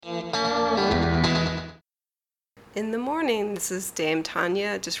In the morning, this is Dame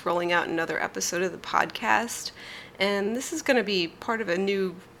Tanya, just rolling out another episode of the podcast. And this is going to be part of a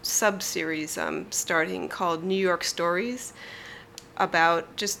new sub-series I'm starting called New York Stories,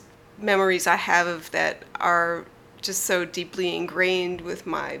 about just memories I have of that are just so deeply ingrained with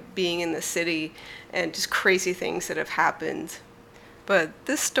my being in the city and just crazy things that have happened. But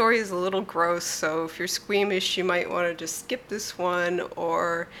this story is a little gross, so if you're squeamish, you might want to just skip this one,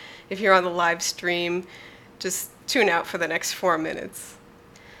 or if you're on the live stream, just tune out for the next 4 minutes.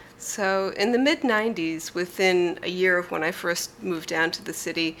 So, in the mid 90s, within a year of when I first moved down to the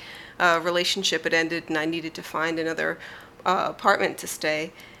city, a relationship had ended and I needed to find another apartment to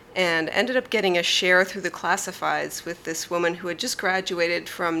stay. And ended up getting a share through the classifieds with this woman who had just graduated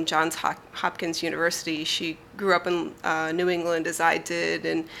from Johns Hopkins University. She grew up in New England as I did,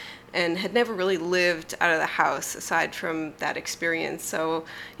 and had never really lived out of the house aside from that experience. So,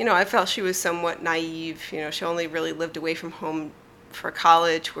 I felt she was somewhat naive. She only really lived away from home for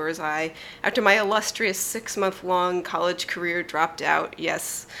college, whereas I, after my illustrious 6-month-long college career, dropped out.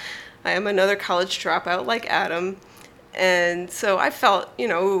 Yes, I am another college dropout like Adam. And so I felt,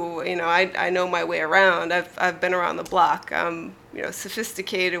 I know my way around. I've been around the block. I'm,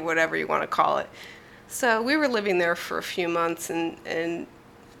 sophisticated, whatever you want to call it. So we were living there for a few months, and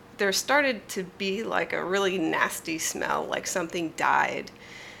there started to be like a really nasty smell, like something died.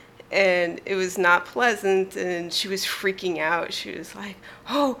 And it was not pleasant, and she was freaking out. She was like,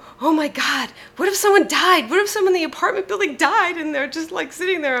 oh my God, what if someone died? What if someone in the apartment building died? And they're just like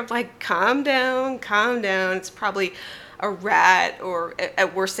sitting there. I'm like, calm down. It's probably a rat, or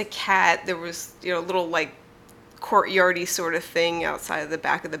at worst a cat. There was, a little like courtyardy sort of thing outside of the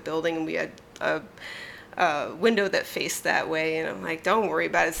back of the building, and we had a window that faced that way. And I'm like, don't worry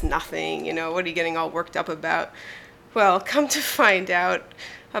about it, it's nothing. What are you getting all worked up about? Well, come to find out,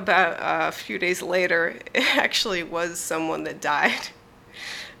 about a few days later, it actually was someone that died.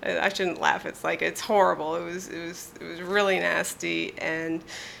 I shouldn't laugh. It's horrible. It was really nasty, and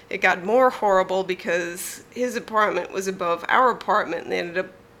it got more horrible because his apartment was above our apartment, and they ended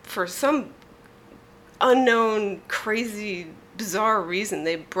up, for some unknown, crazy, bizarre reason,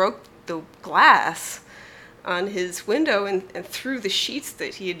 they broke the glass on his window and threw the sheets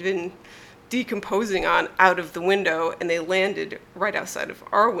that he had been decomposing on out of the window, and they landed right outside of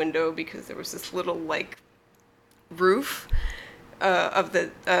our window because there was this little like roof of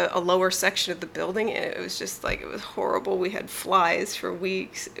a lower section of the building, and it was just like, it was horrible. We had flies for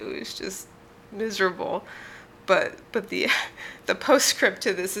weeks. It was just miserable. But the postscript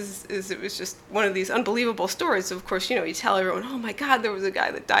to this is it was just one of these unbelievable stories. Of course, you tell everyone, oh my God, there was a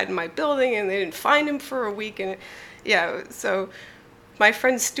guy that died in my building, and they didn't find him for a week, and so my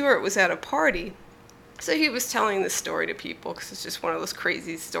friend Stuart was at a party, so he was telling this story to people because it's just one of those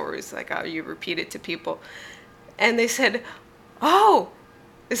crazy stories, like how you repeat it to people. And they said, oh,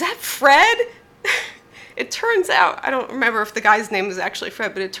 is that Fred? It turns out, I don't remember if the guy's name was actually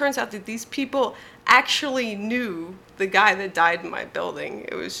Fred, but it turns out that these people actually knew the guy that died in my building.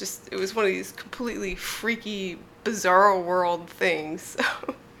 It was one of these completely freaky, bizarre world things.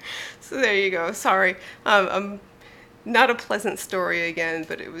 So there you go. Sorry. Not a pleasant story again,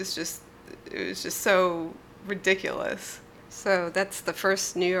 but it was just so ridiculous. So that's the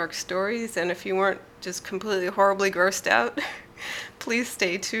first New York Stories, and if you weren't just completely horribly grossed out, please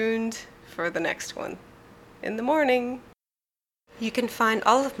stay tuned for the next one in the morning. You can find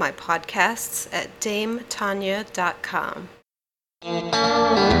all of my podcasts at dametanya.com.